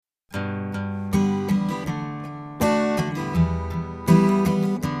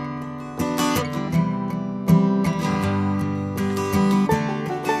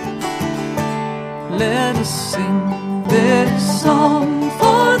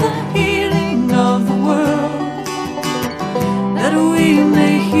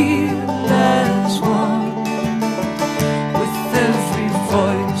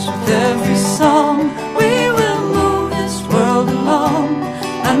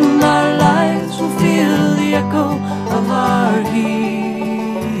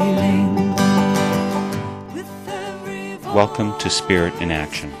Welcome to Spirit in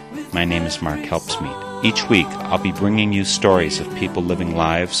Action. My name is Mark Helpsmeet. Each week, I'll be bringing you stories of people living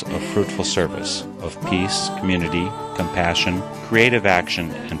lives of fruitful service, of peace, community, compassion, creative action,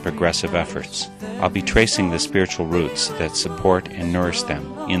 and progressive efforts. I'll be tracing the spiritual roots that support and nourish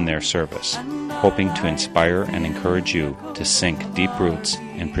them in their service, hoping to inspire and encourage you to sink deep roots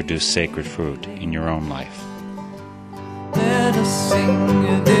and produce sacred fruit in your own life. Let us sing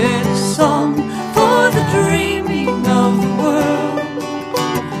a little song for the dreaming of the world,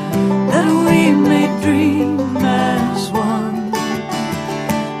 that we may dream as one.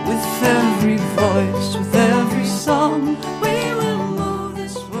 With every voice, with every song, we will move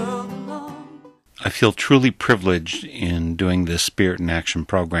this world along. I feel truly privileged in doing this Spirit in Action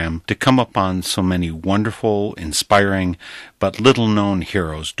program to come upon so many wonderful, inspiring, but little-known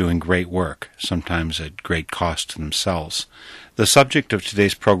heroes doing great work, sometimes at great cost to themselves. The subject of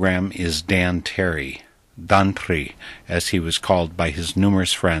today's program is Dan Terry, Dantri, as he was called by his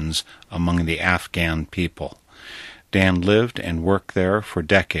numerous friends among the Afghan people. Dan lived and worked there for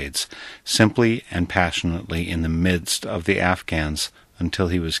decades, simply and passionately in the midst of the Afghans until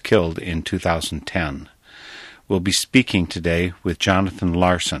he was killed in 2010. We'll be speaking today with Jonathan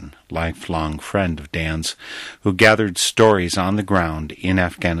Larson, lifelong friend of Dan's, who gathered stories on the ground in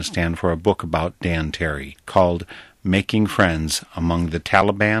Afghanistan for a book about Dan Terry called Making Friends Among the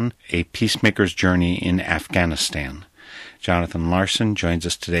Taliban, A Peacemaker's Journey in Afghanistan. Jonathan Larson joins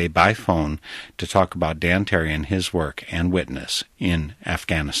us today by phone to talk about Dan Terry and his work and witness in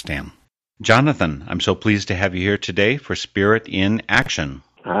Afghanistan. Jonathan, I'm so pleased to have you here today for Spirit in Action.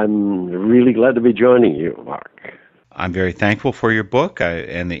 I'm really glad to be joining you, Mark. I'm very thankful for your book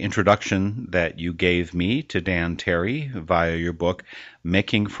and the introduction that you gave me to Dan Terry via your book,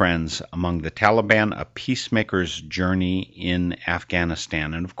 Making Friends Among the Taliban, A Peacemaker's Journey in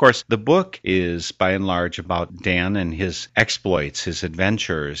Afghanistan. And of course, the book is by and large about Dan and his exploits, his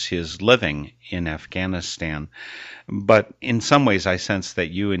adventures, his living in Afghanistan. But in some ways, I sense that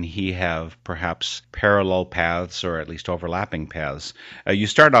you and he have perhaps parallel paths, or at least overlapping paths. You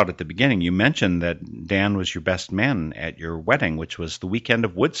start out at the beginning. You mentioned that Dan was your best man at your wedding, which was the weekend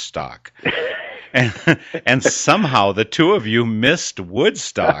of Woodstock. And somehow the two of you missed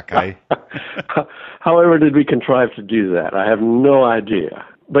Woodstock. However did we contrive to do that? I have no idea.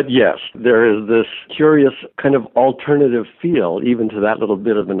 But yes, there is this curious kind of alternative feel even to that little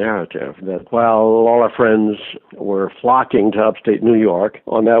bit of the narrative, that while all our friends were flocking to upstate New York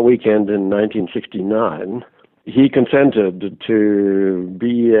on that weekend in 1969, he consented to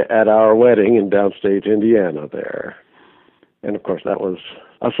be at our wedding in downstate Indiana there. And of course that was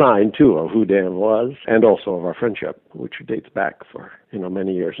a sign too of who Dan was and also of our friendship, which dates back for,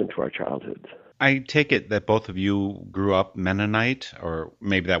 many years into our childhood. I take it that both of you grew up Mennonite, or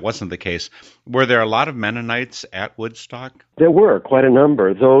maybe that wasn't the case. Were there a lot of Mennonites at Woodstock? There were quite a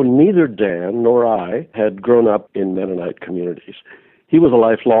number, though neither Dan nor I had grown up in Mennonite communities. He was a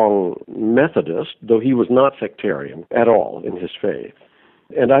lifelong Methodist, though he was not sectarian at all in his faith.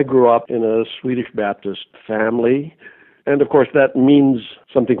 And I grew up in a Swedish Baptist family, and of course that means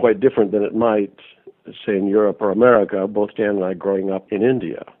something quite different than it might, say, in Europe or America, both Dan and I growing up in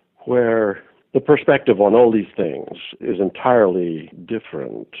India, where the perspective on all these things is entirely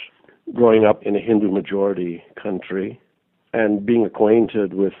different. Growing up in a Hindu-majority country and being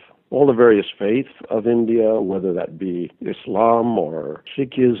acquainted with all the various faiths of India, whether that be Islam or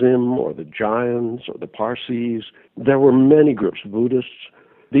Sikhism or the Jains or the Parsis, there were many groups, Buddhists.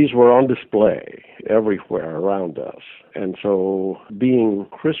 These were on display everywhere around us. And so being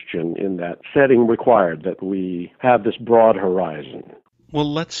Christian in that setting required that we have this broad horizon. Well,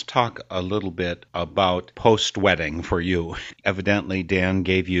 let's talk a little bit about post-wedding for you. Evidently, Dan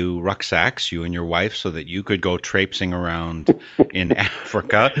gave you rucksacks, you and your wife, so that you could go traipsing around in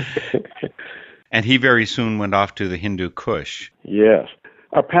Africa. And he very soon went off to the Hindu Kush. Yes.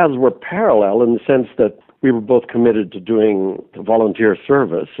 Our paths were parallel in the sense that we were both committed to doing volunteer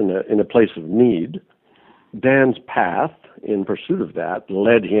service in a place of need. Dan's path in pursuit of that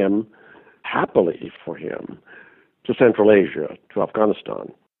led him, happily for him, to Central Asia, to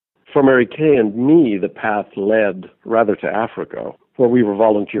Afghanistan. For Mary Kay and me, the path led rather to Africa, where we were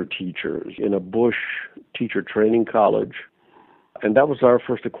volunteer teachers in a bush teacher training college. And that was our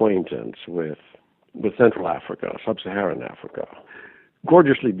first acquaintance with Central Africa, Sub-Saharan Africa.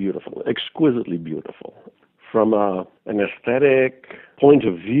 Gorgeously beautiful, exquisitely beautiful. From an aesthetic point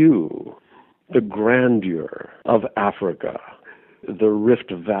of view, the grandeur of Africa, the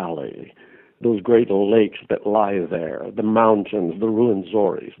Rift Valley, those great lakes that lie there, the mountains, the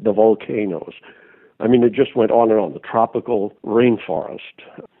Ruwenzoris, the volcanoes. I mean, it just went on and on, the tropical rainforest.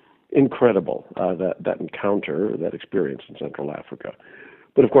 incredible, that encounter, that experience in Central Africa.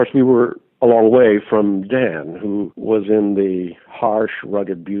 But of course, we were a long way from Dan, who was in the harsh,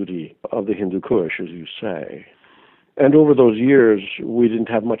 rugged beauty of the Hindu Kush, as you say. And over those years, we didn't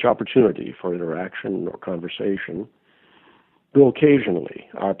have much opportunity for interaction or conversation, though occasionally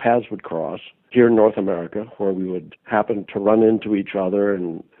our paths would cross here in North America, where we would happen to run into each other,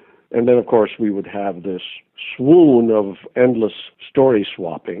 and then, of course, we would have this swoon of endless story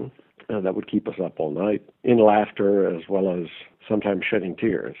swapping that would keep us up all night in laughter as well as sometimes shedding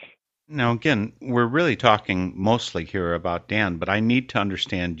tears. Now, again, we're really talking mostly here about Dan, but I need to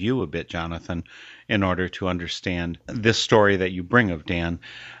understand you a bit, Jonathan, in order to understand this story that you bring of Dan.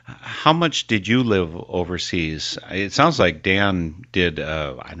 How much did you live overseas? It sounds like Dan did,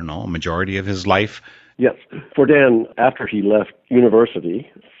 a majority of his life. Yes. For Dan, after he left university,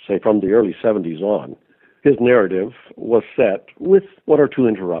 say from the early 70s on, his narrative was set with one or two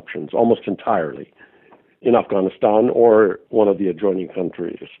interruptions, almost entirely, in Afghanistan or one of the adjoining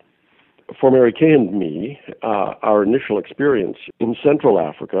countries. For Mary Kay and me, our initial experience in Central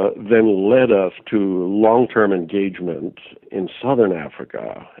Africa then led us to long-term engagement in Southern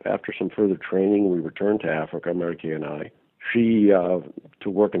Africa. After some further training, we returned to Africa, Mary Kay and I. She to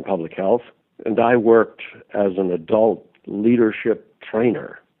work in public health, and I worked as an adult leadership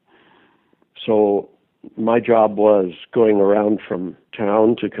trainer. So my job was going around from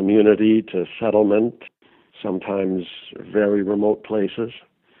town to community to settlement, sometimes very remote places,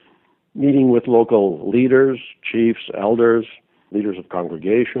 meeting with local leaders, chiefs, elders, leaders of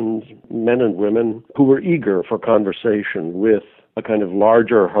congregations, men and women who were eager for conversation with a kind of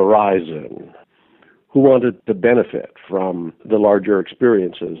larger horizon, who wanted to benefit from the larger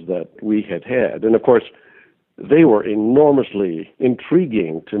experiences that we had had. And of course, they were enormously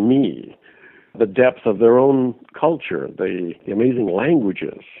intriguing to me. The depth of their own culture, the amazing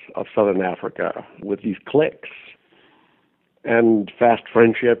languages of Southern Africa with these cliques, and fast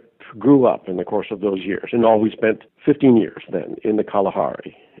friendship grew up in the course of those years. And all we spent 15 years then in the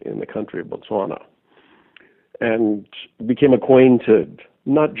Kalahari, in the country of Botswana, and became acquainted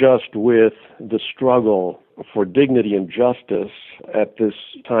not just with the struggle for dignity and justice at this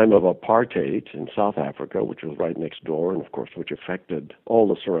time of apartheid in South Africa, which was right next door, and of course which affected all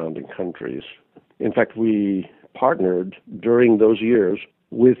the surrounding countries. In fact, we partnered during those years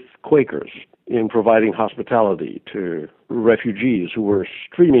with Quakers in providing hospitality to refugees who were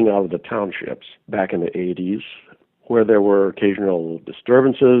streaming out of the townships back in the 80s, where there were occasional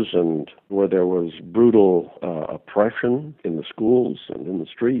disturbances and where there was brutal oppression in the schools and in the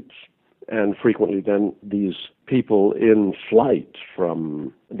streets. And frequently then these people in flight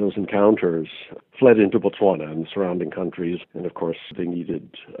from those encounters fled into Botswana and the surrounding countries. And of course, they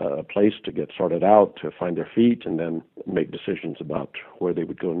needed a place to get sorted out, to find their feet, and then make decisions about where they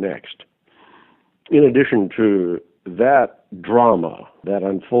would go next. In addition to that drama that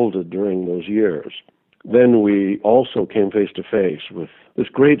unfolded during those years, then we also came face to face with this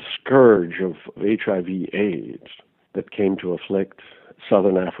great scourge of HIV/AIDS that came to afflict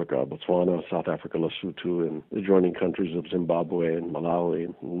Southern Africa, Botswana, South Africa, Lesotho, and the adjoining countries of Zimbabwe and Malawi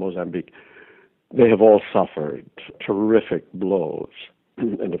and Mozambique. They have all suffered terrific blows.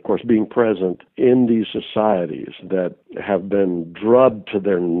 And of course, being present in these societies that have been drubbed to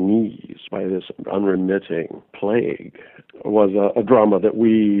their knees by this unremitting plague was a drama that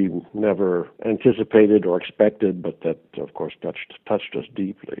we never anticipated or expected, but that, of course, touched us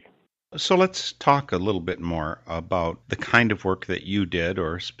deeply. So let's talk a little bit more about the kind of work that you did,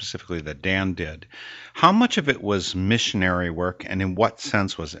 or specifically that Dan did. How much of it was missionary work, and in what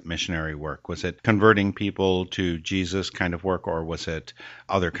sense was it missionary work? Was it converting people to Jesus kind of work, or was it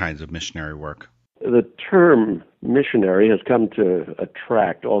other kinds of missionary work? The term missionary has come to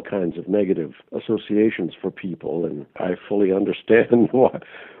attract all kinds of negative associations for people, and I fully understand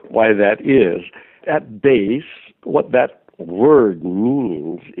why that is. At base, what that word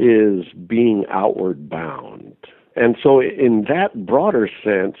means is being outward bound. And so in that broader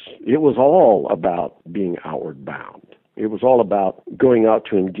sense, it was all about being outward bound. It was all about going out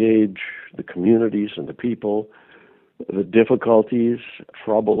to engage the communities and the people, the difficulties,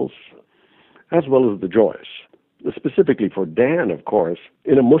 troubles, as well as the joys. Specifically for Dan, of course,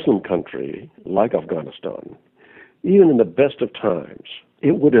 in a Muslim country like Afghanistan, even in the best of times,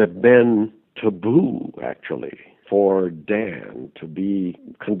 it would have been taboo, actually, for Dan to be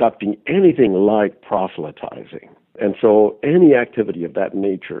conducting anything like proselytizing. And so any activity of that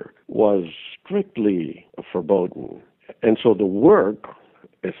nature was strictly forbidden. And so the work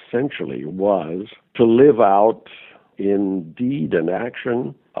essentially was to live out in deed and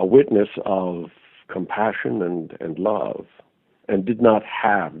action a witness of compassion and love. and did not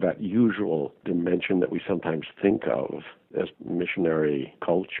have that usual dimension that we sometimes think of as missionary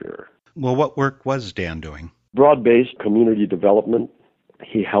culture. Well, what work was Dan doing? Broad-based community development.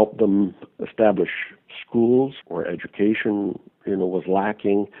 He helped them establish schools where education, was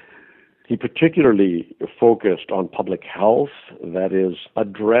lacking. He particularly focused on public health, that is,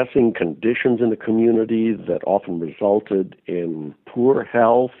 addressing conditions in the community that often resulted in poor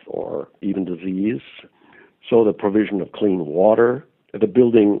health or even disease. So the provision of clean water, the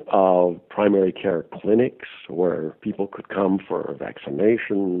building of primary care clinics where people could come for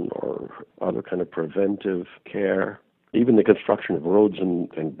vaccination or other kind of preventive care, even the construction of roads and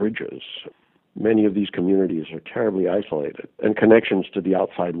bridges. Many of these communities are terribly isolated, and connections to the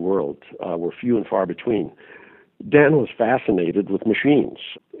outside world were few and far between. Dan was fascinated with machines,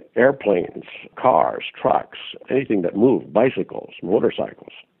 airplanes, cars, trucks, anything that moved, bicycles,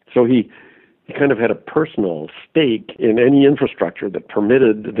 motorcycles. So he kind of had a personal stake in any infrastructure that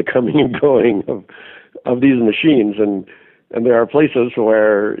permitted the coming and going of these machines. And there are places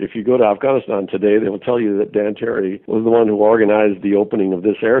where, if you go to Afghanistan today, they will tell you that Dan Terry was the one who organized the opening of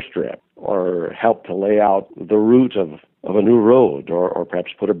this airstrip, or helped to lay out the route of a new road, or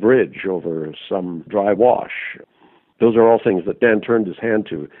perhaps put a bridge over some dry wash. Those are all things that Dan turned his hand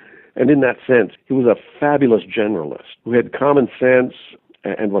to. And in that sense, he was a fabulous generalist who had common sense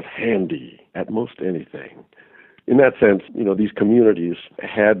and was handy at most anything. In that sense, these communities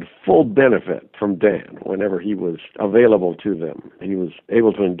had full benefit from Dan whenever he was available to them. He was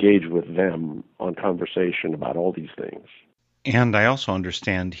able to engage with them on conversation about all these things. And I also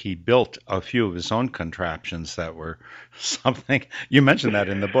understand he built a few of his own contraptions that were something. You mentioned that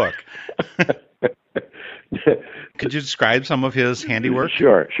in the book. Could you describe some of his handiwork?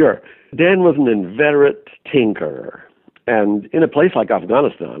 Sure. Dan was an inveterate tinkerer. And in a place like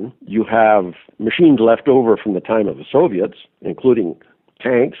Afghanistan, you have machines left over from the time of the Soviets, including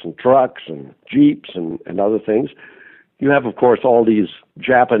tanks and trucks and jeeps and other things. You have, of course, all these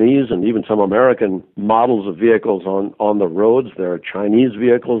Japanese and even some American models of vehicles on the roads. There are Chinese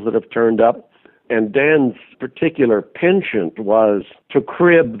vehicles that have turned up. And Dan's particular penchant was to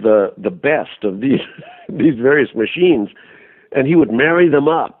crib the best of these various machines, and he would marry them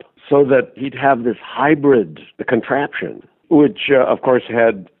up so that he'd have this hybrid contraption, which, of course,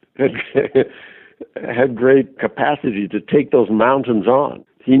 had great capacity to take those mountains on.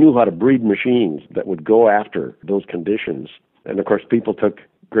 He knew how to breed machines that would go after those conditions. And, of course, people took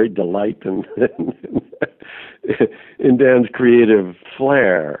great delight in Dan's creative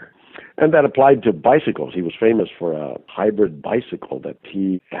flair. And that applied to bicycles. He was famous for a hybrid bicycle that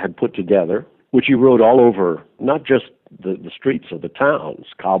he had put together, which he rode all over, not just the streets of the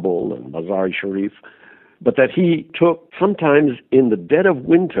towns, Kabul and Mazar-i-Sharif, but that he took sometimes in the dead of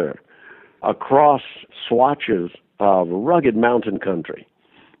winter across swatches of rugged mountain country.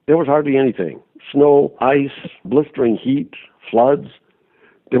 There was hardly anything. Snow, ice, blistering heat, floods.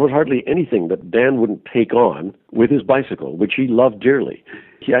 There was hardly anything that Dan wouldn't take on with his bicycle, which he loved dearly.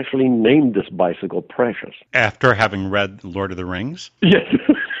 He actually named this bicycle Precious. After having read Lord of the Rings? Yes.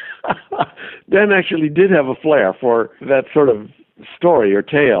 Dan actually did have a flair for that sort of story or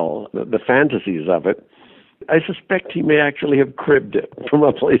tale, the fantasies of it. I suspect he may actually have cribbed it from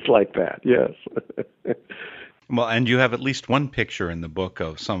a place like that, yes. Well, and you have at least one picture in the book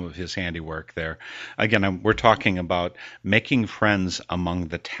of some of his handiwork there. Again, we're talking about Making Friends Among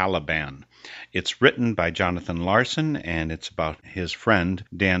the Taliban. It's written by Jonathan Larson, and it's about his friend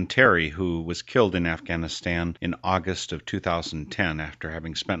Dan Terry, who was killed in Afghanistan in August of 2010 after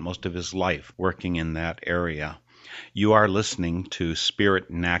having spent most of his life working in that area. You are listening to Spirit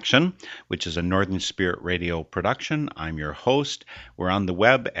in Action, which is a Northern Spirit Radio production. I'm your host. We're on the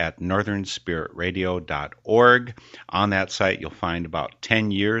web at northernspiritradio.org. On that site, you'll find about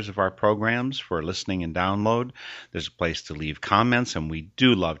 10 years of our programs for listening and download. There's a place to leave comments, and we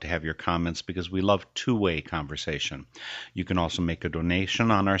do love to have your comments because we love two-way conversation. You can also make a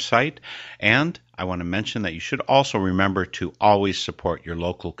donation on our site, and I want to mention that you should also remember to always support your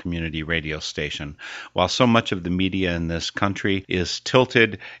local community radio station. While so much of the media in this country is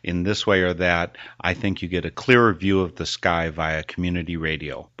tilted in this way or that, I think you get a clearer view of the sky via community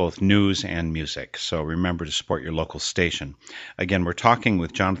radio, both news and music. So remember to support your local station. Again, we're talking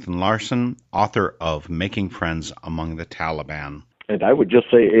with Jonathan Larson, author of Making Friends Among the Taliban. And I would just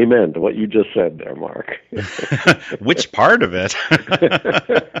say amen to what you just said there, Mark. Which part of it?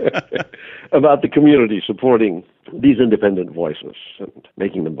 About the community supporting these independent voices and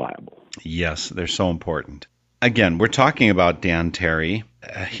making them viable. Yes, they're so important. Again, we're talking about Dan Terry,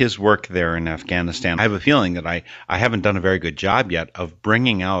 his work there in Afghanistan. I have a feeling that I haven't done a very good job yet of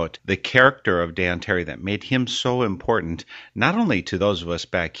bringing out the character of Dan Terry that made him so important, not only to those of us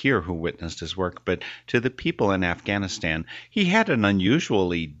back here who witnessed his work, but to the people in Afghanistan. He had an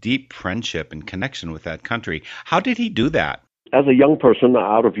unusually deep friendship and connection with that country. How did he do that? As a young person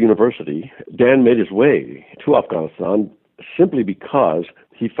out of university, Dan made his way to Afghanistan simply because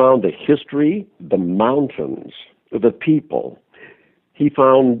he found the history, the mountains, the people. He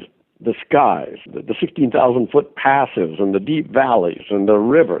found the skies, the 16,000-foot passes and the deep valleys and the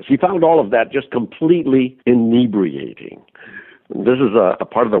rivers. He found all of that just completely inebriating. This is a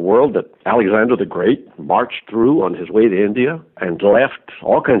part of the world that Alexander the Great marched through on his way to India and left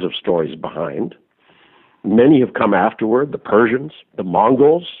all kinds of stories behind. Many have come afterward, the Persians, the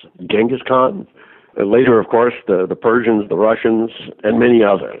Mongols, Genghis Khan. Later, of course, the Persians, the Russians, and many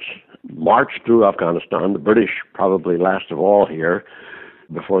others marched through Afghanistan. The British probably last of all here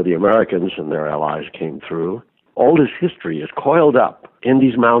before the Americans and their allies came through. All this history is coiled up in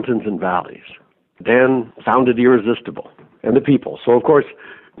these mountains and valleys. Dan found it irresistible, and the people. So, of course,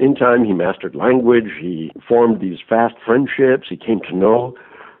 in time he mastered language, he formed these fast friendships, he came to know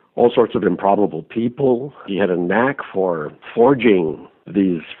all sorts of improbable people. He had a knack for forging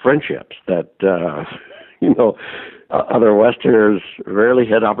these friendships that, other Westerners rarely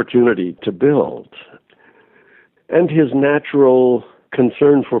had opportunity to build. And his natural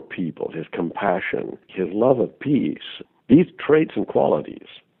concern for people, his compassion, his love of peace, these traits and qualities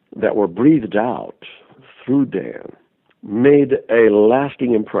that were breathed out through Dan made a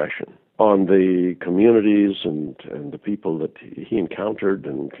lasting impression on the communities and the people that he encountered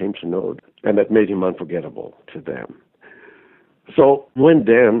and came to know, and that made him unforgettable to them. So when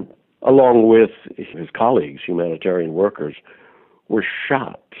Dan, along with his colleagues, humanitarian workers, were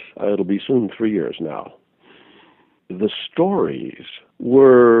shot, it'll be soon 3 years now, the stories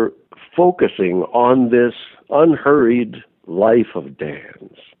were focusing on this unhurried life of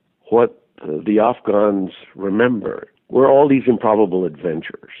Dan's. What the Afghans remembered were all these improbable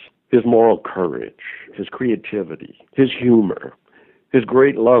adventures, his moral courage, his creativity, his humor, his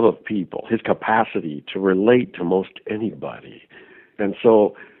great love of people, his capacity to relate to most anybody. And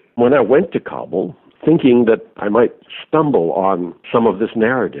so when I went to Kabul, thinking that I might stumble on some of this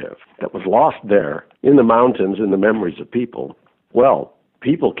narrative that was lost there in the mountains, in the memories of people, well,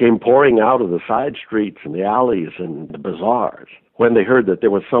 people came pouring out of the side streets and the alleys and the bazaars when they heard that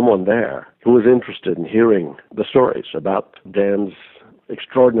there was someone there who was interested in hearing the stories about Dan's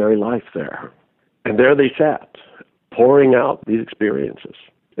extraordinary life there. And there they sat, pouring out these experiences.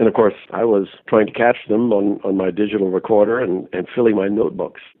 And of course, I was trying to catch them on my digital recorder and filling my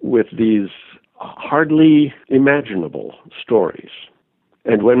notebooks with these hardly imaginable stories.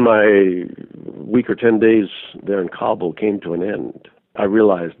 And when my week or 10 days there in Kabul came to an end, I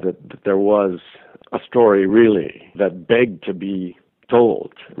realized that there was a story really that begged to be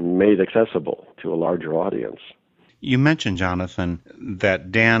told, made accessible to a larger audience. You mentioned, Jonathan,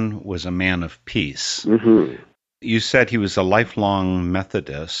 that Dan was a man of peace. Mm-hmm. You said he was a lifelong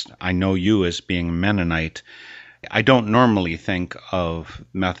Methodist. I know you as being a Mennonite. I don't normally think of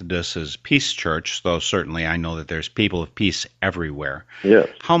Methodists as peace church, though certainly I know that there's people of peace everywhere. Yes.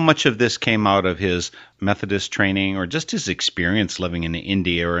 How much of this came out of his Methodist training or just his experience living in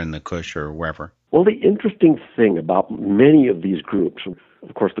India or in the Kush or wherever? Well, the interesting thing about many of these groups,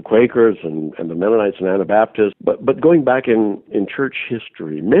 of course, the Quakers and the Mennonites and Anabaptists, but going back in church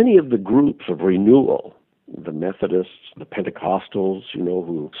history, many of the groups of renewal, the Methodists, the Pentecostals,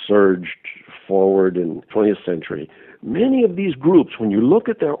 who surged forward in the 20th century, many of these groups, when you look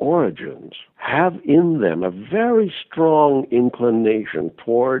at their origins, have in them a very strong inclination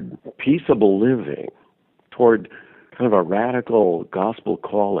toward peaceable living, toward kind of a radical gospel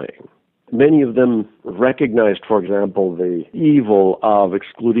calling. Many of them recognized, for example, the evil of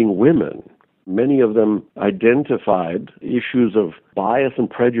excluding women. Many of them identified issues of bias and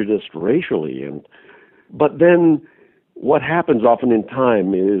prejudice racially. But then what happens often in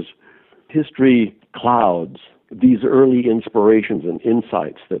time is history clouds these early inspirations and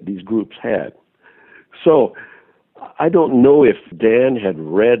insights that these groups had. So I don't know if Dan had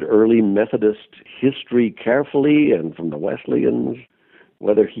read early Methodist history carefully and from the Wesleyans,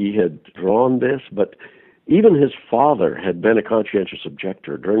 whether he had drawn this, but even his father had been a conscientious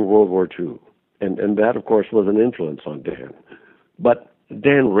objector during World War II, and that, of course, was an influence on Dan. But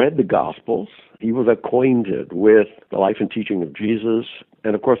Dan read the Gospels. He was acquainted with the life and teaching of Jesus,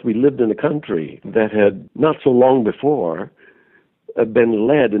 and of course, we lived in a country that had, not so long before, been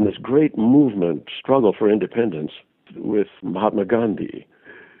led in this great movement, struggle for independence, with Mahatma Gandhi.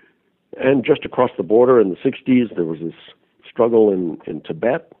 And just across the border in the 60s, there was this struggle in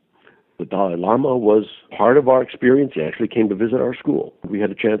Tibet. The Dalai Lama was part of our experience. He actually came to visit our school. We had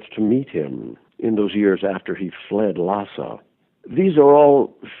a chance to meet him in those years after he fled Lhasa. These are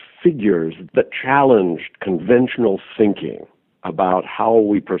all figures that challenged conventional thinking about how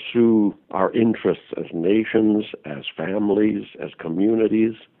we pursue our interests as nations, as families, as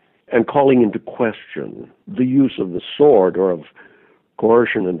communities, and calling into question the use of the sword or of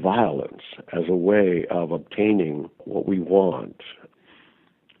coercion and violence as a way of obtaining what we want.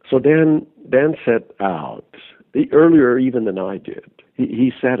 So Dan set out, earlier even than I did,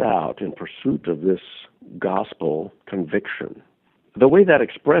 he set out in pursuit of this gospel conviction. The way that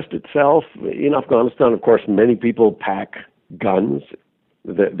expressed itself in Afghanistan, of course, many people pack guns.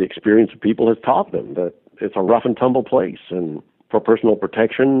 The experience of people has taught them that it's a rough and tumble place, and for personal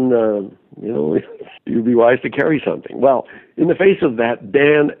protection, you'd be wise to carry something. Well, in the face of that,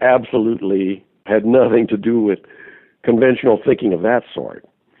 Dan absolutely had nothing to do with conventional thinking of that sort.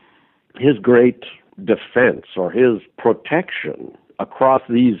 His great defense or his protection across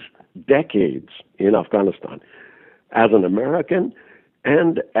these decades in Afghanistan as an American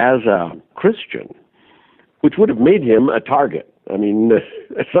and as a Christian, which would have made him a target,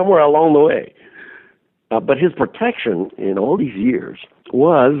 somewhere along the way. But his protection in all these years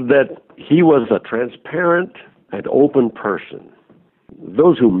was that he was a transparent and open person.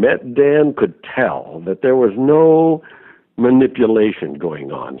 Those who met Dan could tell that there was no manipulation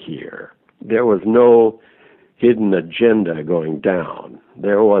going on here. There was no hidden agenda going down.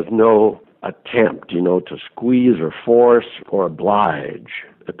 There was no attempt, to squeeze or force or oblige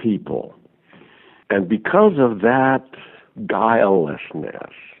the people. And because of that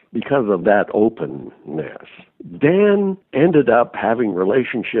guilelessness, because of that openness, Dan ended up having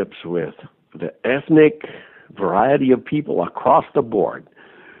relationships with the ethnic variety of people across the board,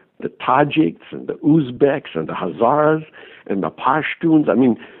 the Tajiks and the Uzbeks and the Hazaras and the Pashtuns.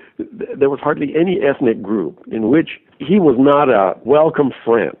 There was hardly any ethnic group in which he was not a welcome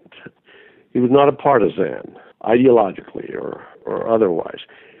friend. He was not a partisan, ideologically or otherwise.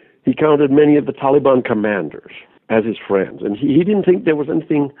 He counted many of the Taliban commanders as his friends, and he didn't think there was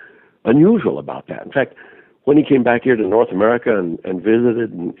anything unusual about that. In fact, when he came back here to North America and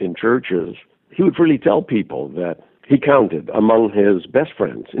visited in churches, he would freely tell people that he counted among his best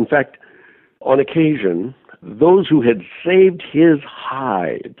friends. In fact, on occasion, those who had saved his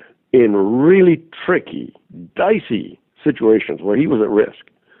hide in really tricky, dicey situations where he was at risk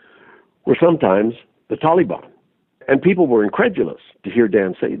were sometimes the Taliban. And people were incredulous to hear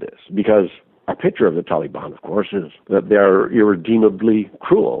Dan say this, because our picture of the Taliban, of course, is that they're irredeemably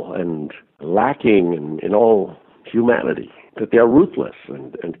cruel and lacking in all humanity, that they are ruthless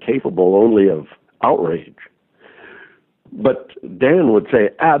and capable only of outrage. But Dan would say,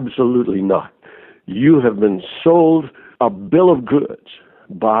 absolutely not. You have been sold a bill of goods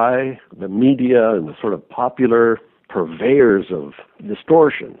by the media and the sort of popular purveyors of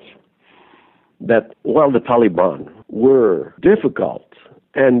distortions, that while the Taliban were difficult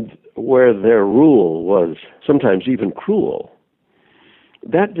and where their rule was sometimes even cruel,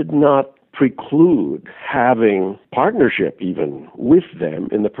 that did not preclude having partnership even with them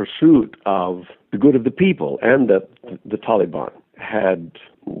in the pursuit of the good of the people, and that the Taliban had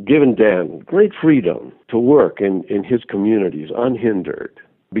given Dan great freedom to work in his communities unhindered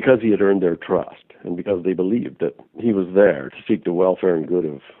because he had earned their trust and because they believed that he was there to seek the welfare and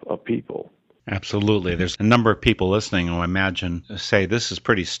good of people. Absolutely. There's a number of people listening who I imagine say this is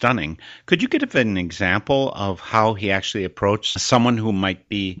pretty stunning. Could you give an example of how he actually approached someone who might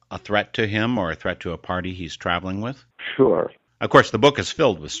be a threat to him or a threat to a party he's traveling with? Sure. Of course, the book is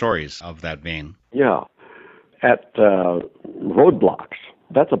filled with stories of that vein. Yeah. At roadblocks,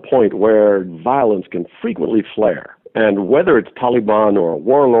 that's a point where violence can frequently flare. And whether it's Taliban or a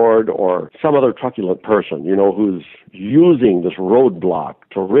warlord or some other truculent person, who's using this roadblock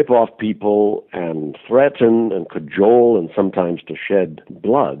to rip off people and threaten and cajole and sometimes to shed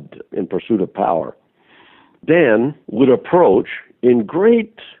blood in pursuit of power, Dan would approach in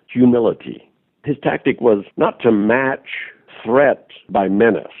great humility. His tactic was not to match threat by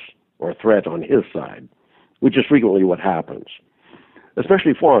menace or threat on his side, which is frequently what happens.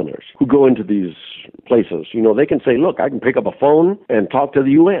 Especially foreigners who go into these places, they can say, look, I can pick up a phone and talk to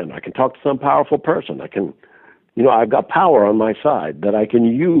the UN. I can talk to some powerful person. I can, I've got power on my side that I can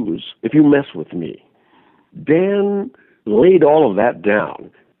use if you mess with me. Dan laid all of that down.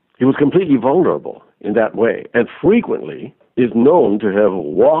 He was completely vulnerable in that way, and frequently is known to have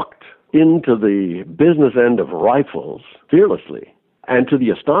walked into the business end of rifles fearlessly, and to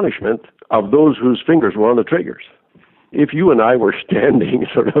the astonishment of those whose fingers were on the triggers. if you and I were standing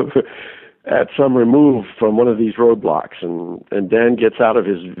sort of at some remove from one of these roadblocks, and Dan gets out of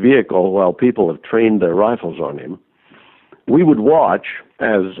his vehicle while people have trained their rifles on him, we would watch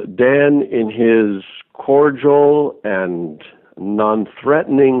as Dan, in his cordial and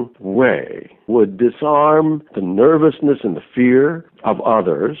non-threatening way, would disarm the nervousness and the fear of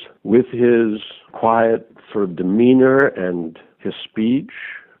others with his quiet sort of demeanor and his speech,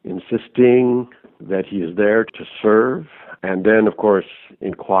 insisting that he is there to serve, and then, of course,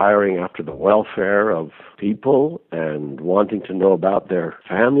 inquiring after the welfare of people and wanting to know about their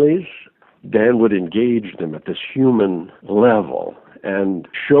families. Dan would engage them at this human level and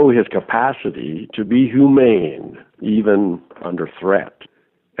show his capacity to be humane, even under threat.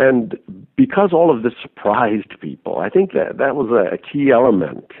 And because all of this surprised people, I think that was a key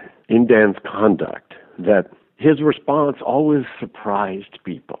element in Dan's conduct, that his response always surprised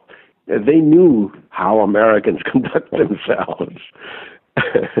people. They knew how Americans conduct themselves.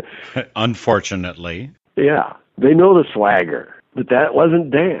 Unfortunately. Yeah. They know the swagger, but that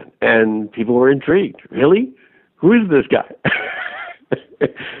wasn't Dan. And people were intrigued. Really? Who is this guy?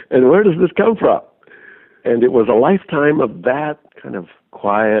 And where does this come from? And it was a lifetime of that kind of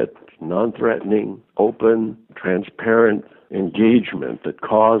quiet, non-threatening, open, transparent engagement that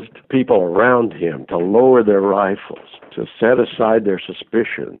caused people around him to lower their rifles, to set aside their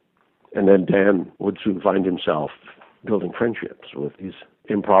suspicion. And then Dan would soon find himself building friendships with these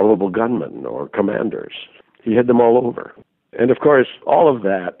improbable gunmen or commanders. He had them all over. And of course, all of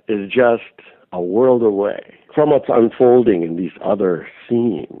that is just a world away from what's unfolding in these other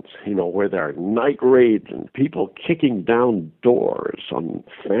scenes, where there are night raids and people kicking down doors on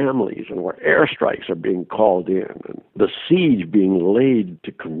families, and where airstrikes are being called in, and the siege being laid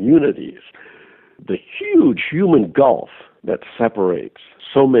to communities. The huge human gulf that separates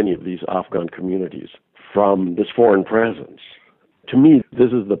so many of these Afghan communities from this foreign presence. To me,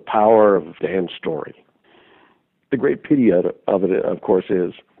 this is the power of Dan's story. The great pity of it, of course,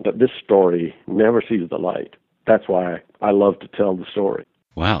 is that this story never sees the light. That's why I love to tell the story.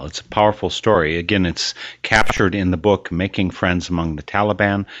 Wow, it's a powerful story. Again, it's captured in the book Making Friends Among the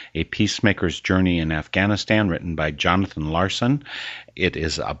Taliban, A Peacemaker's Journey in Afghanistan, written by Jonathan Larson. It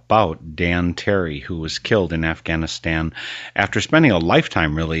is about Dan Terry, who was killed in Afghanistan after spending a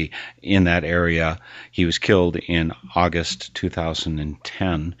lifetime, really, in that area. He was killed in August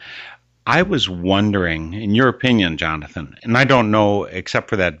 2010. I was wondering, in your opinion, Jonathan, and I don't know, except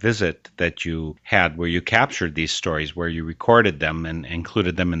for that visit that you had where you captured these stories, where you recorded them and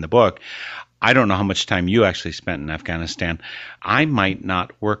included them in the book, I don't know how much time you actually spent in Afghanistan. I might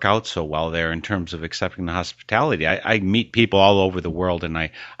not work out so well there in terms of accepting the hospitality. I meet people all over the world, and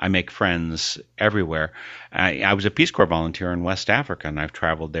I make friends everywhere. I was a Peace Corps volunteer in West Africa, and I've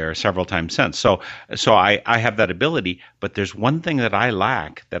traveled there several times since. So I have that ability, but there's one thing that I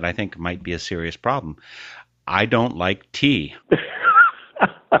lack that I think might be a serious problem. I don't like tea.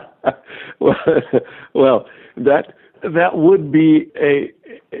 Well, that would be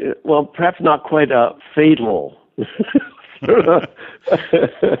perhaps not quite a fatal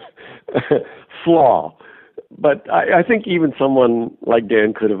flaw, but I think even someone like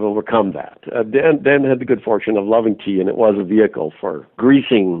Dan could have overcome that. Dan had the good fortune of loving tea, and it was a vehicle for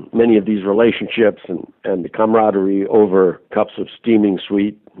greasing many of these relationships and the camaraderie over cups of steaming,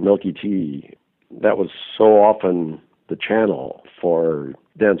 sweet, milky tea. That was so often the channel for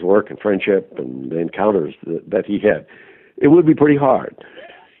Dan's work and friendship and the encounters that he had. It would be pretty hard,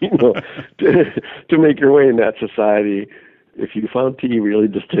 to make your way in that society if you found tea really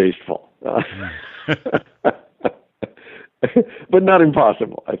distasteful. But not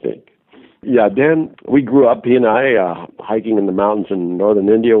impossible, I think. Yeah, Dan, we grew up, he and I, hiking in the mountains in northern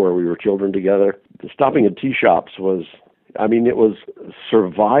India where we were children together. Stopping at tea shops it was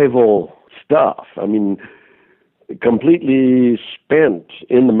survival stuff. Completely spent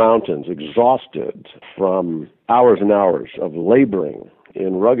in the mountains, exhausted from hours and hours of laboring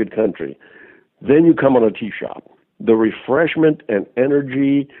in rugged country. Then you come on a tea shop. The refreshment and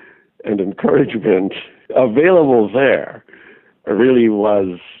energy and encouragement available there really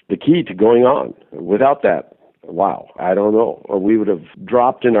was the key to going on. Without that, wow, I don't know. Or we would have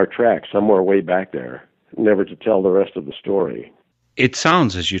dropped in our tracks somewhere way back there, never to tell the rest of the story. It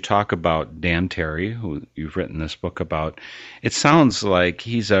sounds, as you talk about Dan Terry, who you've written this book about, it sounds like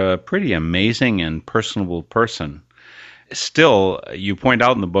he's a pretty amazing and personable person. Still, you point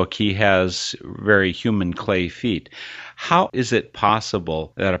out in the book he has very human clay feet. How is it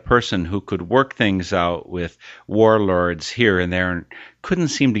possible that a person who could work things out with warlords here and there couldn't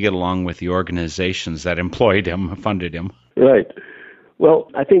seem to get along with the organizations that employed him, funded him? Right.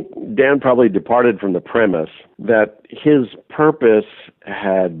 Well, I think Dan probably departed from the premise that his purpose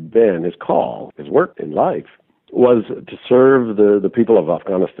had been, his call, his work in life, was to serve the people of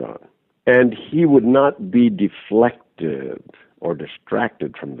Afghanistan. And he would not be deflected or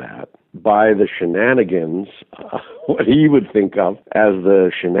distracted from that by the shenanigans, what he would think of as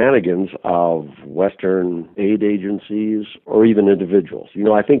the shenanigans of Western aid agencies or even individuals. You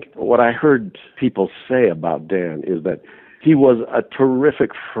know, I think what I heard people say about Dan is that he was a terrific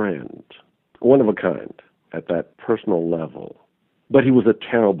friend, one of a kind at that personal level, but he was a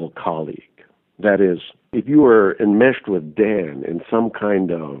terrible colleague. That is, if you were enmeshed with Dan in some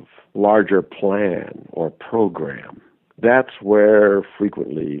kind of larger plan or program, that's where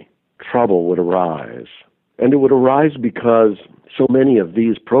frequently trouble would arise. And it would arise because so many of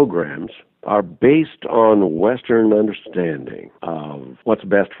these programs are based on Western understanding of what's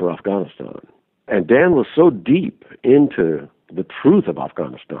best for Afghanistan. And Dan was so deep into the truth of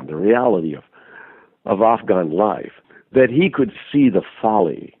Afghanistan, the reality of Afghan life, that he could see the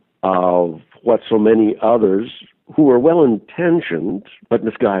folly of what so many others who were well-intentioned but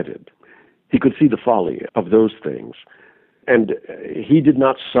misguided. He could see the folly of those things. And he did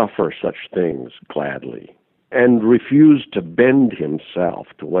not suffer such things gladly and refused to bend himself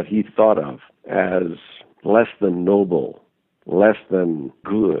to what he thought of as less than noble, less than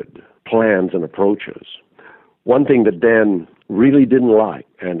good plans and approaches. One thing that Dan really didn't like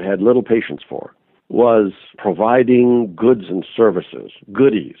and had little patience for was providing goods and services,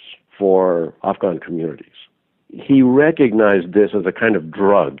 goodies, for Afghan communities. He recognized this as a kind of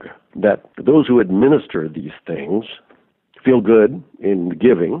drug, that those who administer these things feel good in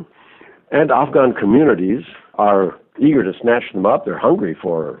giving, and Afghan communities are eager to snatch them up. They're hungry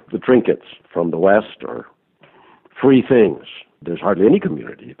for the trinkets from the West or free things. There's hardly any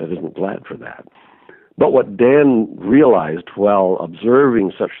community that isn't glad for that. But what Dan realized while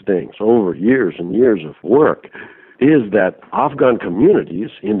observing such things over years and years of work is that Afghan communities,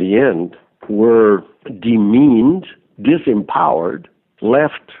 in the end, were demeaned, disempowered,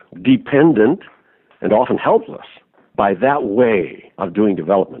 left dependent, and often helpless by that way of doing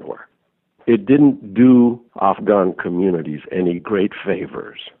development work. It didn't do Afghan communities any great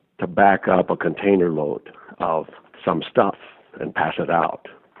favors to back up a container load of some stuff and pass it out.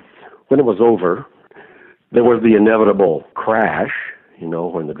 When it was over, there was the inevitable crash,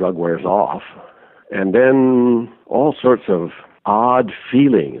 when the drug wears off, and then all sorts of odd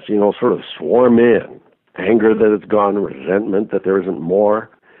feelings, sort of swarm in. Anger that it's gone, resentment that there isn't more.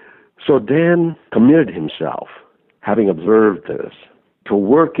 So Dan committed himself, having observed this, to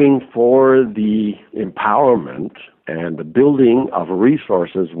working for the empowerment and the building of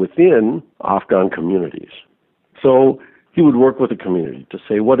resources within Afghan communities. So he would work with the community to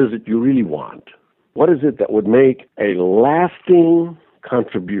say, what is it you really want? What is it that would make a lasting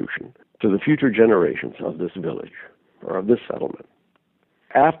contribution to the future generations of this village or of this settlement?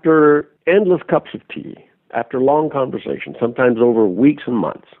 After endless cups of tea, after long conversations, sometimes over weeks and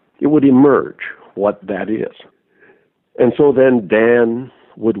months, it would emerge what that is. And so then Dan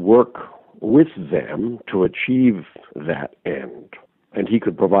would work with them to achieve that end. And he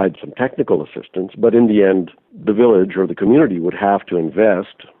could provide some technical assistance, but in the end, the village or the community would have to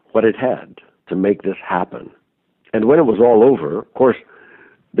invest what it had to make this happen. And when it was all over, of course,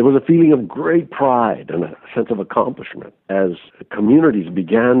 there was a feeling of great pride and a sense of accomplishment as communities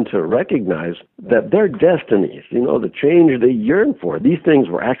began to recognize that their destinies, the change they yearned for, these things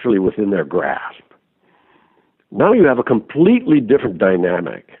were actually within their grasp. Now you have a completely different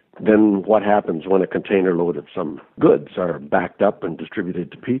dynamic than what happens when a container load of some goods are backed up and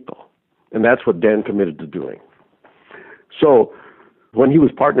distributed to people. And that's what Dan committed to doing. So when he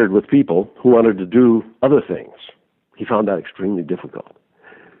was partnered with people who wanted to do other things, he found that extremely difficult.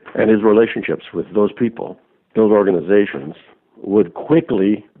 And his relationships with those people, those organizations, would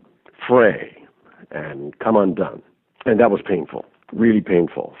quickly fray and come undone. And that was painful, really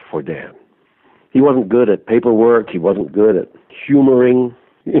painful for Dan. He wasn't good at paperwork. He wasn't good at humoring,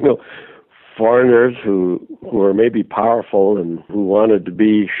 foreigners who were maybe powerful and who wanted to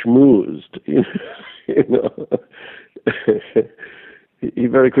be schmoozed. He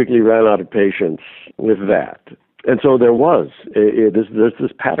very quickly ran out of patience with that. And so there's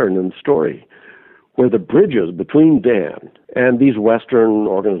this pattern in the story where the bridges between Dan and these Western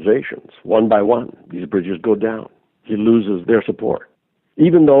organizations, one by one, these bridges go down. He loses their support.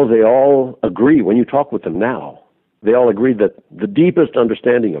 Even though they all agree, when you talk with them now, they all agree that the deepest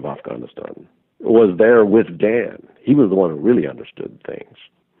understanding of Afghanistan was there with Dan. He was the one who really understood things.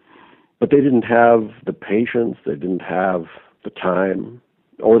 But they didn't have the patience, they didn't have the time,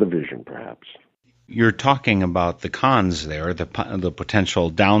 or the vision, perhaps. You're talking about the cons there, the potential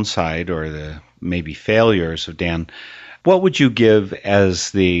downside or the maybe failures of Dan. What would you give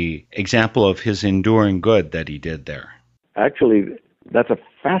as the example of his enduring good that he did there? Actually, that's a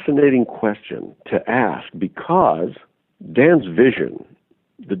fascinating question to ask, because Dan's vision,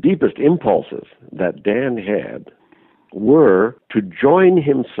 the deepest impulses that Dan had, were to join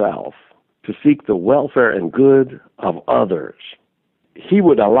himself to seek the welfare and good of others. He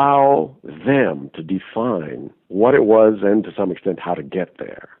would allow them to define what it was and to some extent how to get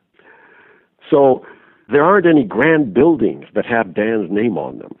there. So there aren't any grand buildings that have Dan's name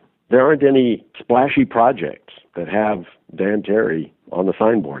on them. There aren't any splashy projects that have Dan Terry on the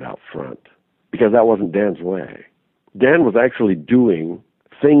signboard out front, because that wasn't Dan's way. Dan was actually doing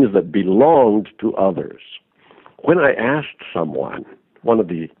things that belonged to others. When I asked someone, one of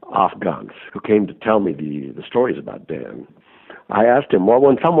the Afghans who came to tell me the stories about Dan, I asked him, well,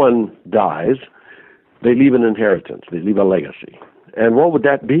 when someone dies, they leave an inheritance, they leave a legacy. And what would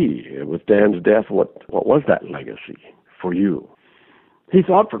that be? With Dan's death, what was that legacy for you? He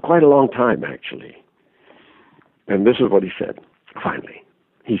thought for quite a long time, actually. And this is what he said, finally.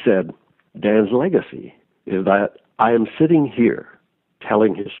 He said, Dan's legacy is that I am sitting here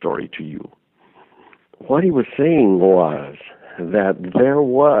telling his story to you. What he was saying was that there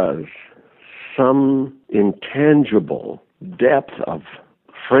was some intangible depth of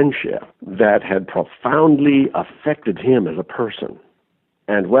friendship that had profoundly affected him as a person.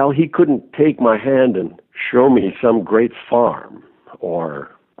 And while he couldn't take my hand and show me some great farm or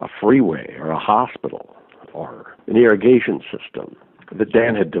a freeway or a hospital or an irrigation system that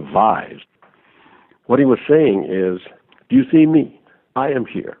Dan had devised, what he was saying is, do you see me? I am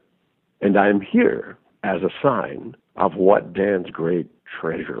here. And I am here as a sign of what Dan's great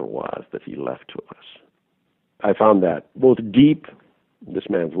treasure was that he left to us. I found that both deep, this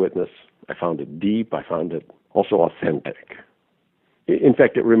man's witness, I found it deep, I found it also authentic. In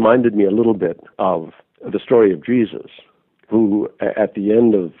fact, it reminded me a little bit of the story of Jesus, who at the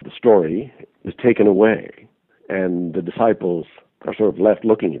end of the story is taken away, and the disciples are sort of left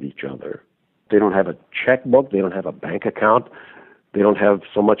looking at each other. They don't have a checkbook, they don't have a bank account, they don't have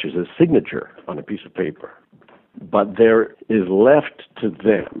so much as a signature on a piece of paper. But there is left to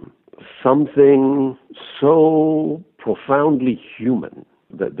them something so profoundly human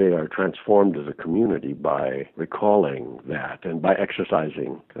that they are transformed as a community by recalling that and by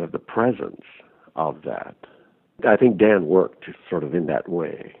exercising the presence of that. I think Dan worked sort of in that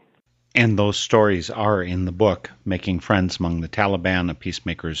way. And those stories are in the book, Making Friends Among the Taliban, A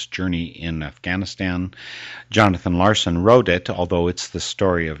Peacemaker's Journey in Afghanistan. Jonathan Larson wrote it, although it's the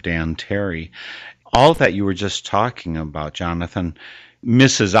story of Dan Terry. All that you were just talking about, Jonathan,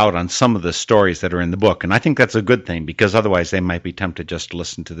 misses out on some of the stories that are in the book. And I think that's a good thing, because otherwise they might be tempted just to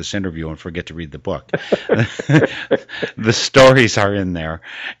listen to this interview and forget to read the book. The stories are in there.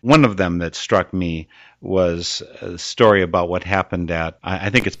 One of them that struck me was a story about what happened at, I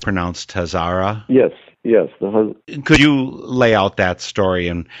think it's pronounced Hazara. Yes. Could you lay out that story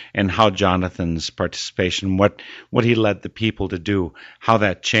and how Jonathan's participation, what he led the people to do, how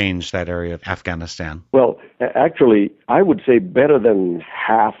that changed that area of Afghanistan? Well, actually, I would say better than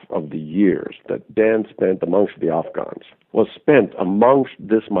half of the years that Dan spent amongst the Afghans was spent amongst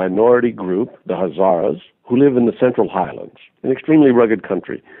this minority group, the Hazaras, who live in the Central Highlands, an extremely rugged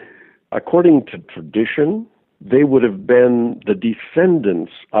country. According to tradition, they would have been the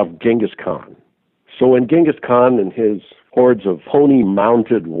descendants of Genghis Khan. So when Genghis Khan and his hordes of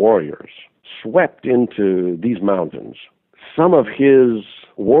pony-mounted warriors swept into these mountains, some of his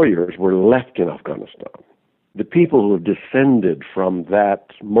warriors were left in Afghanistan. The people who have descended from that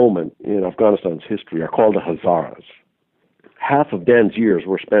moment in Afghanistan's history are called the Hazaras. Half of Dan's years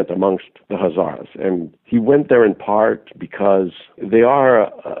were spent amongst the Hazaras, and he went there in part because they are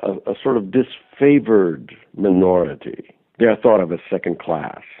a sort of disfavored minority. They are thought of as second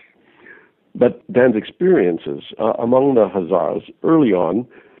class. But Dan's experiences among the Hazaras early on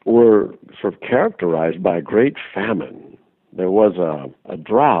were sort of characterized by a great famine. There was a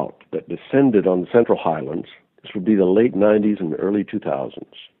drought that descended on the Central Highlands. This would be the late 90s and early 2000s.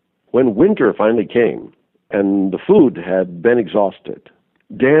 When winter finally came and the food had been exhausted,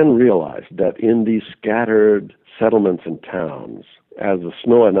 Dan realized that in these scattered settlements and towns, as the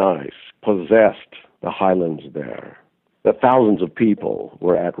snow and ice possessed the highlands there, that thousands of people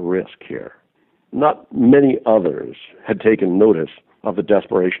were at risk here. Not many others had taken notice of the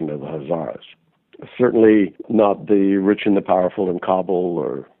desperation of the Hazaras. Certainly not the rich and the powerful in Kabul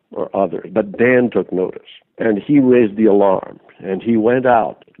or others, but Dan took notice, and he raised the alarm, and he went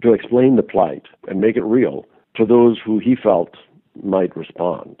out to explain the plight and make it real to those who he felt might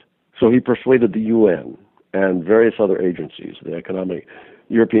respond. So he persuaded the UN and various other agencies, the Economic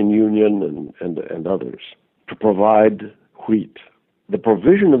European Union and others, to provide wheat. The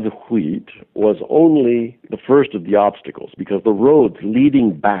provision of the wheat was only the first of the obstacles, because the roads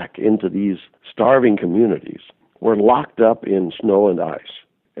leading back into these starving communities were locked up in snow and ice.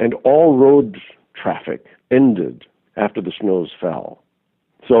 And all road traffic ended after the snows fell.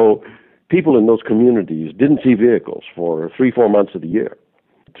 So people in those communities didn't see vehicles for 3-4 months of the year.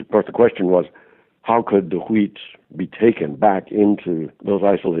 Of course, the question was, how could the wheat be taken back into those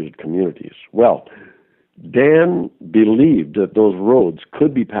isolated communities? Well, Dan believed that those roads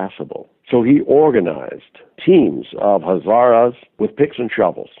could be passable. So he organized teams of Hazaras with picks and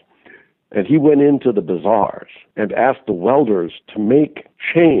shovels. And he went into the bazaars and asked the welders to make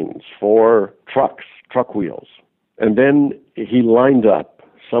chains for trucks, truck wheels. And then he lined up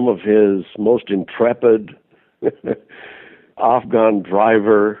some of his most intrepid Afghan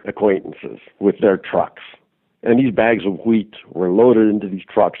driver acquaintances with their trucks. And these bags of wheat were loaded into these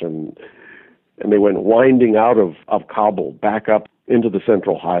trucks, and they went winding out of Kabul back up into the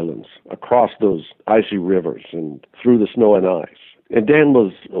Central Highlands, across those icy rivers and through the snow and ice. And Dan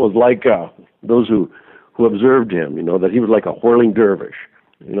was like those who observed him, that he was like a whirling dervish.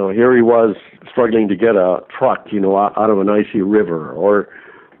 Here he was struggling to get a truck, out of an icy river, or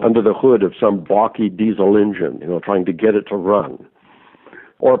under the hood of some balky diesel engine, trying to get it to run.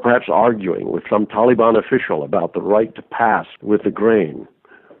 Or perhaps arguing with some Taliban official about the right to pass with the grain.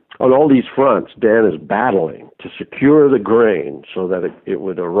 On all these fronts, Dan is battling to secure the grain so that it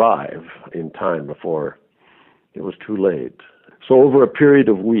would arrive in time before it was too late. So over a period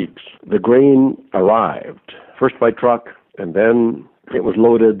of weeks, the grain arrived, first by truck, and then it was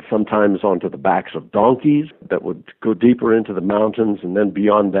loaded sometimes onto the backs of donkeys that would go deeper into the mountains, and then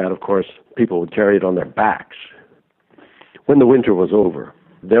beyond that, of course, people would carry it on their backs. When the winter was over,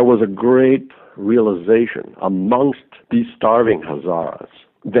 there was a great realization amongst these starving Hazaras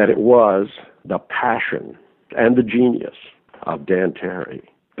that it was the passion and the genius of Dan Terry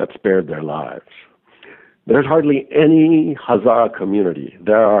that spared their lives. There's hardly any Hazara community.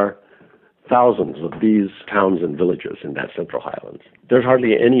 There are thousands of these towns and villages in that Central Highlands. There's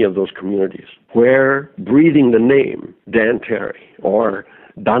hardly any of those communities where breathing the name Dan Terry, or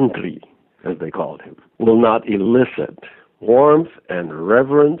Dantri, as they called him, will not elicit warmth and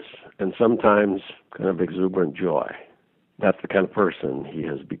reverence and sometimes kind of exuberant joy. That's the kind of person he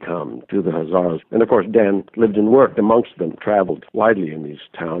has become to the Hazaras. And of course, Dan lived and worked amongst them, traveled widely in these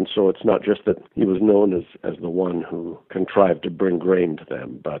towns, so it's not just that he was known as the one who contrived to bring grain to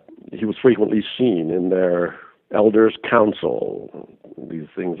them, but he was frequently seen in their elders' council. These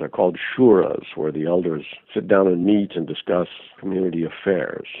things are called shuras, where the elders sit down and meet and discuss community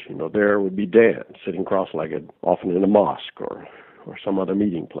affairs. There would be Dan sitting cross-legged, often in a mosque or some other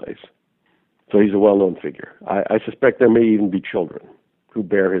meeting place. So he's a well-known figure. I suspect there may even be children who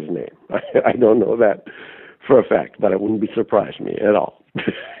bear his name. I don't know that for a fact, but it wouldn't surprise me at all.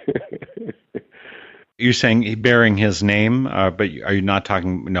 You're saying bearing his name, but are you not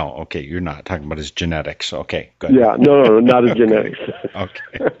talking? No, okay, you're not talking about his genetics. Okay, good. Yeah, no, not his genetics.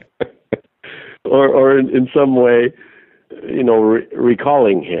 Okay. or in some way,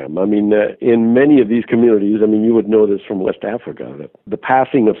 recalling him. I mean, in many of these communities, you would know this from West Africa, that the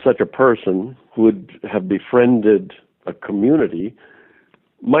passing of such a person who would have befriended a community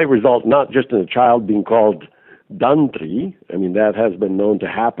might result not just in a child being called Dantri. That has been known to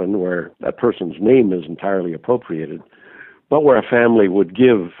happen where that person's name is entirely appropriated, but where a family would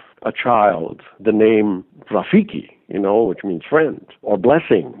give a child the name Rafiki, which means friend, or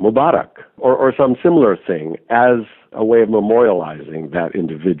blessing, Mubarak, or some similar thing as a way of memorializing that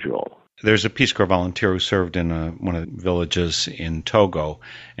individual. There's a Peace Corps volunteer who served in one of the villages in Togo,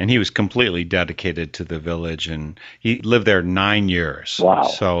 and he was completely dedicated to the village, and he lived there 9 years. Wow.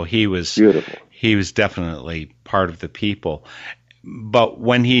 So he was beautiful. He was definitely part of the people. But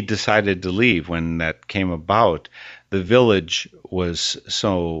when he decided to leave, when that came about, the village was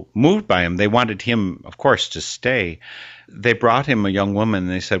so moved by him. They wanted him, of course, to stay. They brought him a young woman,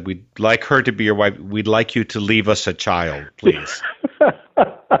 and they said, "We'd like her to be your wife. We'd like you to leave us a child, please."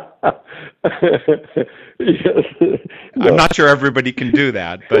 Yes. No. I'm not sure everybody can do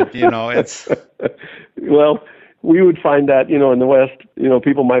that, but, it's... Well, we would find that, in the West,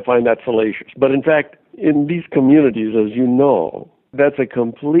 people might find that salacious. But in fact, in these communities, as you know, that's a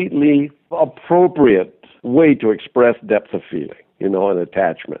completely appropriate way to express depth of feeling, and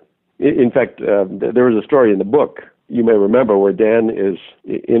attachment. In fact, there was a story in the book, you may remember, where Dan is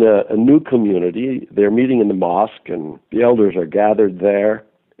in a new community. They're meeting in the mosque, and the elders are gathered there.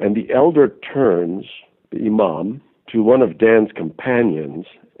 And the elder turns, the imam, to one of Dan's companions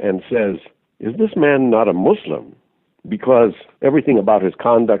and says, "Is this man not a Muslim?" Because everything about his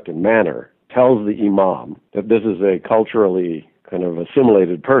conduct and manner tells the imam that this is a culturally kind of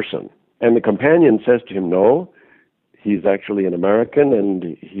assimilated person. And the companion says to him, "No, he's actually an American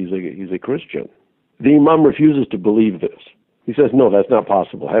and he's a Christian." The imam refuses to believe this. He says, "No, that's not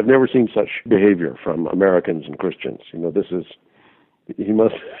possible. I've never seen such behavior from Americans and Christians. He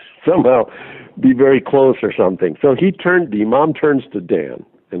must somehow be very close or something." So the imam turns to Dan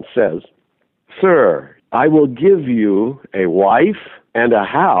and says, "Sir, I will give you a wife and a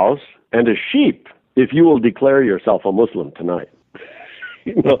house and a sheep if you will declare yourself a Muslim tonight."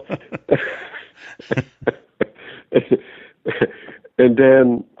 And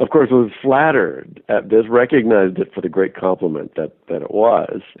Dan, of course, was flattered at this, recognized it for the great compliment that it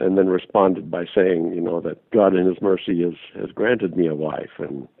was, and then responded by saying, that God in his mercy has granted me a wife,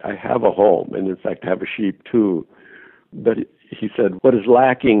 and I have a home, and in fact have a sheep too. But he said, what is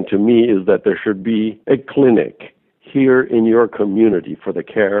lacking to me is that there should be a clinic here in your community for the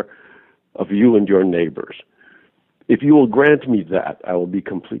care of you and your neighbors. If you will grant me that, I will be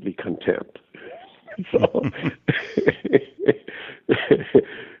completely content.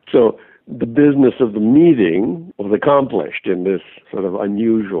 So the business of the meeting was accomplished in this sort of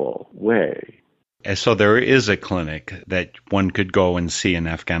unusual way. And so there is a clinic that one could go and see in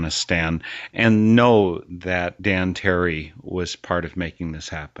Afghanistan and know that Dan Terry was part of making this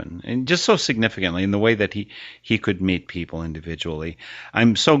happen. And just so significantly in the way that he could meet people individually.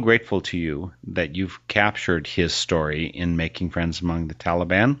 I'm so grateful to you that you've captured his story in Making Friends Among the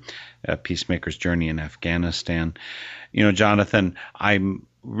Taliban, A Peacemaker's Journey in Afghanistan. Jonathan, I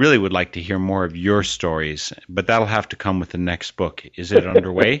really would like to hear more of your stories, but that'll have to come with the next book. Is it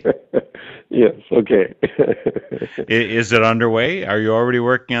underway? Yes, okay. Is it underway? Are you already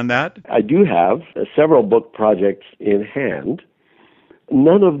working on that? I do have several book projects in hand,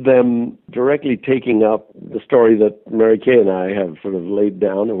 none of them directly taking up the story that Mary Kay and I have sort of laid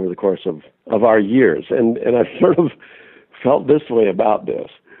down over the course of our years. And I've sort of felt this way about this.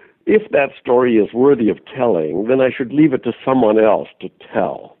 If that story is worthy of telling, then I should leave it to someone else to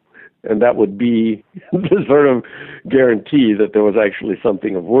tell. And that would be the sort of guarantee that there was actually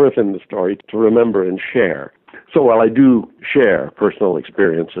something of worth in the story to remember and share. So while I do share personal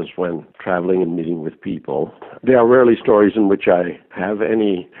experiences when traveling and meeting with people, they are rarely stories in which I have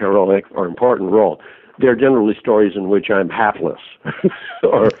any heroic or important role. They're generally stories in which I'm hapless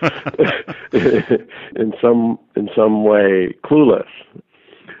or in some way clueless.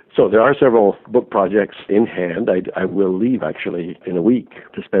 So there are several book projects in hand. I will leave, actually, in a week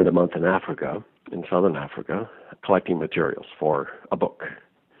to spend a month in Africa, in southern Africa, collecting materials for a book.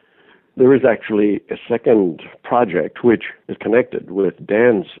 There is actually a second project which is connected with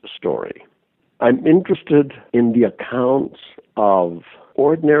Dan's story. I'm interested in the accounts of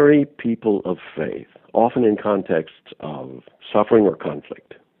ordinary people of faith, often in contexts of suffering or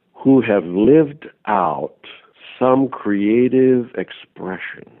conflict, who have lived out some creative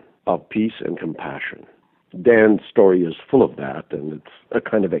expression of peace and compassion. Dan's story is full of that, and it's a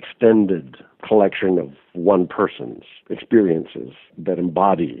kind of extended collection of one person's experiences that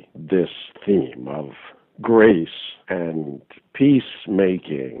embody this theme of grace and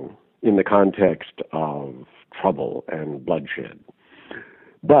peacemaking in the context of trouble and bloodshed.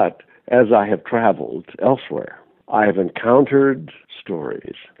 But as I have traveled elsewhere, I have encountered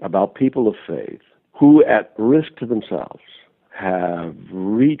stories about people of faith who, at risk to themselves, have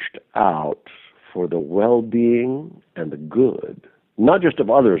reached out for the well-being and the good, not just of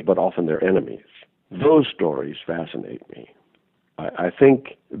others, but often their enemies. Those stories fascinate me. I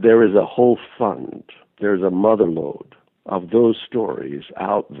think there is a whole fund, there's a motherlode of those stories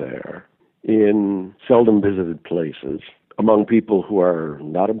out there in seldom visited places, among people who are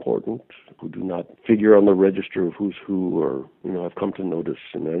not important, who do not figure on the register of who's who, or have come to notice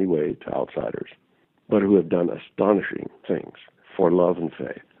in any way to outsiders, but who have done astonishing things for love and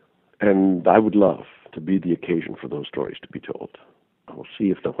faith. And I would love to be the occasion for those stories to be told. We'll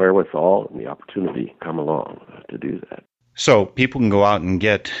see if the wherewithal and the opportunity come along to do that. So people can go out and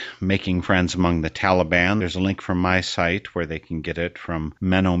get Making Friends Among the Taliban. There's a link from my site where they can get it from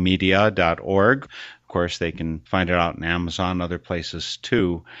menomedia.org. Of course, they can find it out in Amazon, other places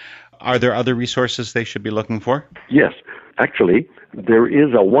too. Are there other resources they should be looking for? Yes. Actually, there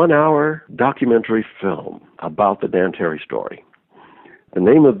is a 1-hour documentary film about the Dan Terry story. The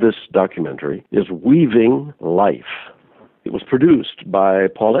name of this documentary is Weaving Life. It was produced by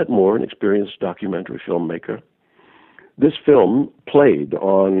Paulette Moore, an experienced documentary filmmaker. This film played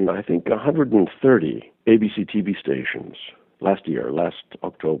on, I think, 130 ABC TV stations last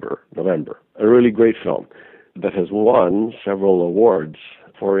October, November. A really great film that has won several awards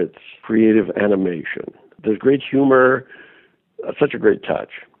for its creative animation. There's great humor, such a great touch.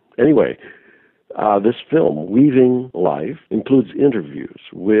 Anyway, this film, Weaving Life, includes interviews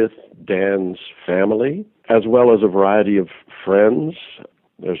with Dan's family, as well as a variety of friends.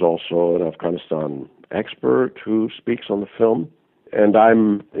 There's also an Afghanistan expert who speaks on the film. And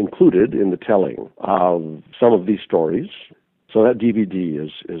I'm included in the telling of some of these stories. So that DVD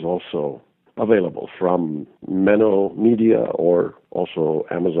is also available from Menno Media or also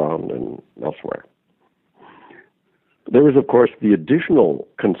Amazon and elsewhere. There is, of course, the additional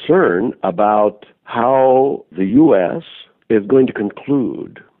concern about how the U.S. is going to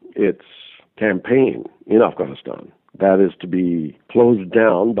conclude its campaign in Afghanistan. That is to be closed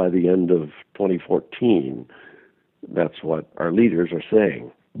down by the end of 2014. That's what our leaders are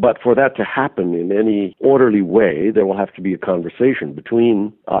saying. But for that to happen in any orderly way, there will have to be a conversation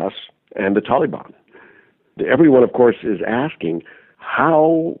between us and the Taliban. Everyone, of course, is asking,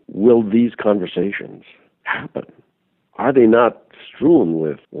 how will these conversations happen? Are they not strewn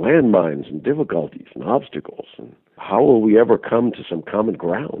with landmines and difficulties and obstacles? And how will we ever come to some common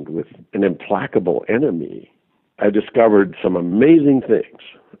ground with an implacable enemy? I discovered some amazing things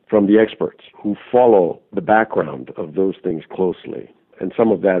from the experts who follow the background of those things closely. And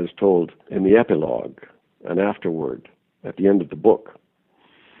some of that is told in the epilogue and afterward at the end of the book.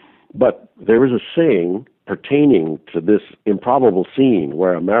 But there is a saying pertaining to this improbable scene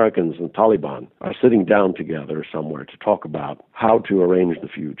where Americans and Taliban are sitting down together somewhere to talk about how to arrange the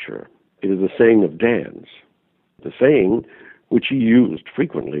future. It is a saying of Dan's. The saying, which he used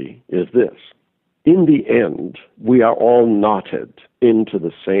frequently, is this: in the end, we are all knotted into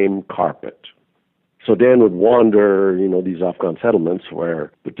the same carpet. So Dan would wander, these Afghan settlements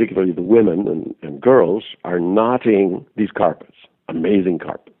where particularly the women and girls are knotting these carpets, amazing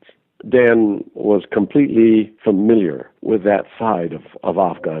carpets. Dan was completely familiar with that side of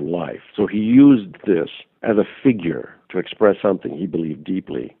Afghan life. So he used this as a figure to express something he believed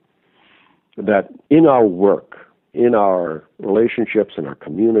deeply, that in our work, in our relationships, in our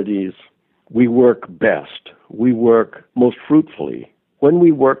communities, we work best, we work most fruitfully when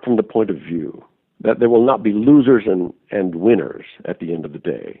we work from the point of view that there will not be losers and winners at the end of the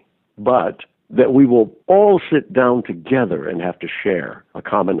day, but that we will all sit down together and have to share a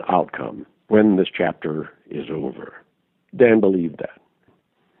common outcome when this chapter is over. Dan believed that.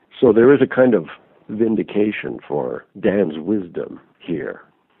 So there is a kind of vindication for Dan's wisdom here.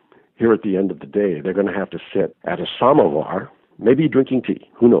 Here at the end of the day, they're going to have to sit at a samovar, maybe drinking tea,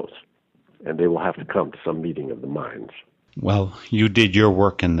 who knows? And they will have to come to some meeting of the minds. Well, you did your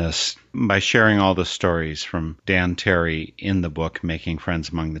work in this by sharing all the stories from Dan Terry in the book, Making Friends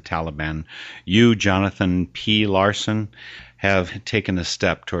Among the Taliban. You, Jonathan P. Larson, have taken a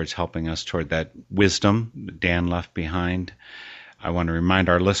step towards helping us toward that wisdom Dan left behind. I want to remind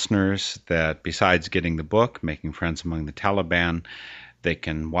our listeners that besides getting the book, Making Friends Among the Taliban, they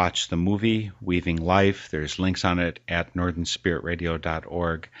can watch the movie, Weaving Life. There's links on it at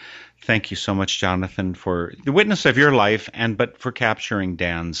northernspiritradio.org. Thank you so much, Jonathan, for the witness of your life, but for capturing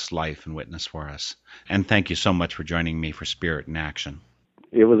Dan's life and witness for us. And thank you so much for joining me for Spirit in Action.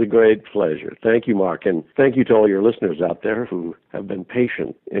 It was a great pleasure. Thank you, Mark, and thank you to all your listeners out there who have been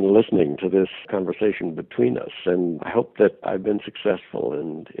patient in listening to this conversation between us. And I hope that I've been successful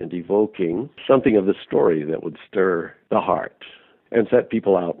in evoking something of the story that would stir the heart and set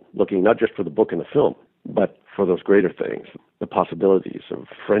people out looking not just for the book and the film, but for those greater things, the possibilities of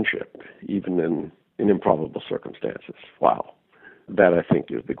friendship, even in improbable circumstances. Wow. That, I think,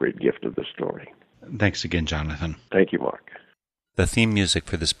 is the great gift of this story. Thanks again, Jonathan. Thank you, Mark. The theme music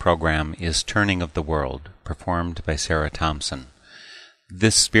for this program is Turning of the World, performed by Sarah Thompson.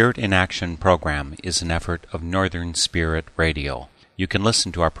 This Spirit in Action program is an effort of Northern Spirit Radio. You can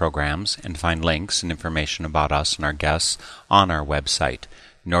listen to our programs and find links and information about us and our guests on our website,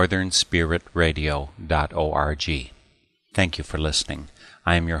 northernspiritradio.org. Thank you for listening.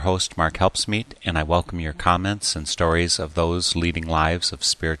 I am your host, Mark Helpsmeet, and I welcome your comments and stories of those leading lives of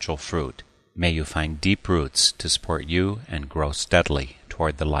spiritual fruit. May you find deep roots to support you and grow steadily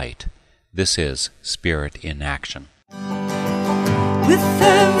toward the light. This is Spirit in Action. With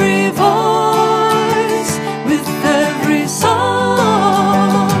every voice